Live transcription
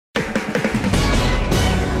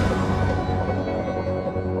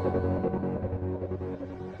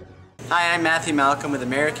Hi, I'm Matthew Malcolm with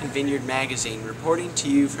American Vineyard Magazine, reporting to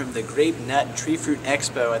you from the Grape, Nut, and Tree Fruit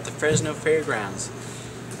Expo at the Fresno Fairgrounds.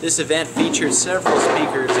 This event featured several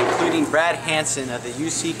speakers, including Brad Hanson of the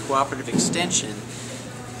UC Cooperative Extension,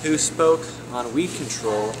 who spoke on weed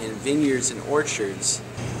control in vineyards and orchards.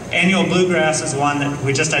 Annual bluegrass is one that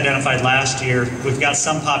we just identified last year. We've got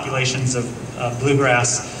some populations of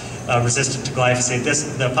bluegrass resistant to glyphosate.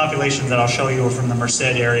 The populations that I'll show you are from the Merced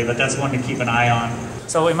area, but that's one to keep an eye on.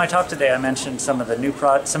 So in my talk today, I mentioned some of the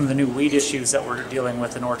new weed issues that we're dealing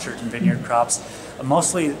with in orchard and vineyard crops.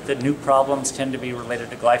 Mostly the new problems tend to be related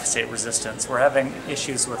to glyphosate resistance. We're having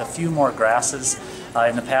issues with a few more grasses.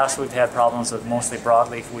 In the past, we've had problems with mostly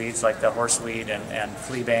broadleaf weeds like the horseweed and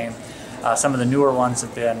fleabane. Some of the newer ones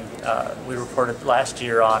have been, we reported last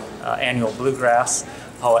year on annual bluegrass,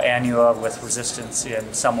 Paua annua, with resistance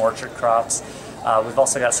in some orchard crops. We've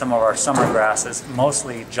also got some of our summer grasses,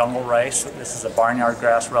 mostly jungle rice. This is a barnyard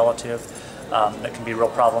grass relative that can be real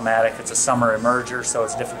problematic. It's a summer emerger, so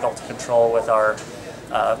it's difficult to control with our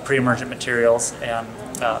pre-emergent materials, and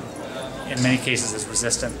in many cases is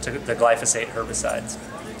resistant to the glyphosate herbicides.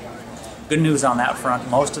 Good news on that front,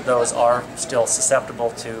 most of those are still susceptible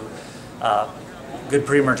to good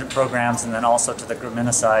pre-emergent programs, and then also to the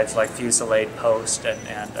graminicides like Fusilade, Post,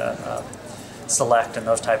 and Select, and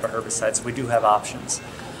those type of herbicides. We do have options.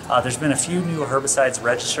 There's been a few new herbicides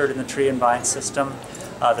registered in the tree and vine system.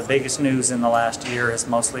 The biggest news in the last year has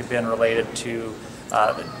mostly been related to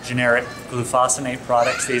the generic glufosinate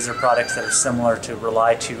products. These are products that are similar to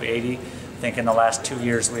Rely 280. I think in the last 2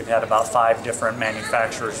 years we've had about 5 different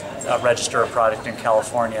manufacturers register a product in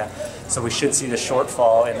California. So we should see the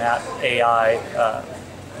shortfall in that AI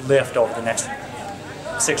lift over the next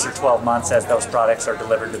 6 or 12 months as those products are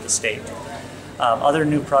delivered to the state. Other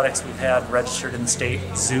new products we've had registered in the state,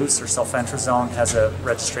 Zeus or sulfentrazone has a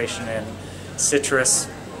registration in citrus,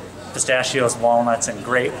 pistachios, walnuts, and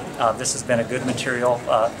grape. This has been a good material,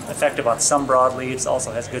 effective on some broadleaves,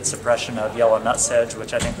 also has good suppression of yellow nutsedge,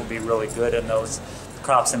 which I think will be really good in those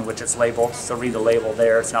crops in which it's labeled. So read the label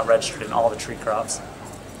there, it's not registered in all the tree crops.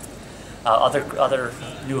 Other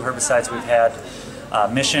new herbicides we've had,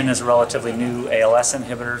 Mission is a relatively new ALS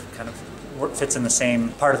inhibitor, kind of fits in the same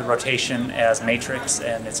part of the rotation as Matrix,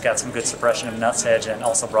 and it's got some good suppression of nutsedge and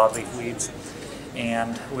also broadleaf weeds.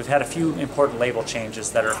 And we've had a few important label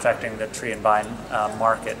changes that are affecting the tree and vine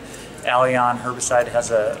market. Allion herbicide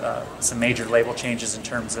has some major label changes in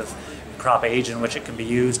terms of crop age in which it can be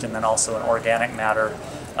used, and then also an organic matter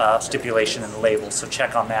stipulation in the label. So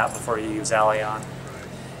check on that before you use Allion.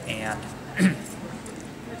 And I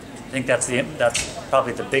think that's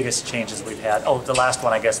probably the biggest changes we've had. Oh, the last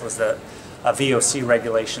one I guess was the VOC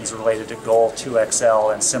regulations related to Goal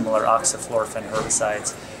 2XL and similar oxyfluorphan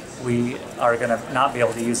herbicides. We are going to not be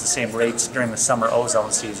able to use the same rates during the summer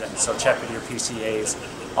ozone season, so check with your PCAs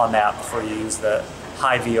on that before you use the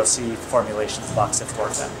high VOC formulations of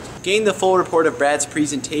oxyfluorphan. Gain the full report of Brad's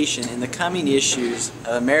presentation in the coming issues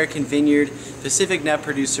of American Vineyard, Pacific Nut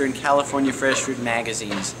Producer, and California Fresh Fruit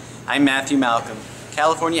magazines. I'm Matthew Malcolm,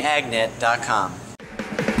 CaliforniaAgNet.com.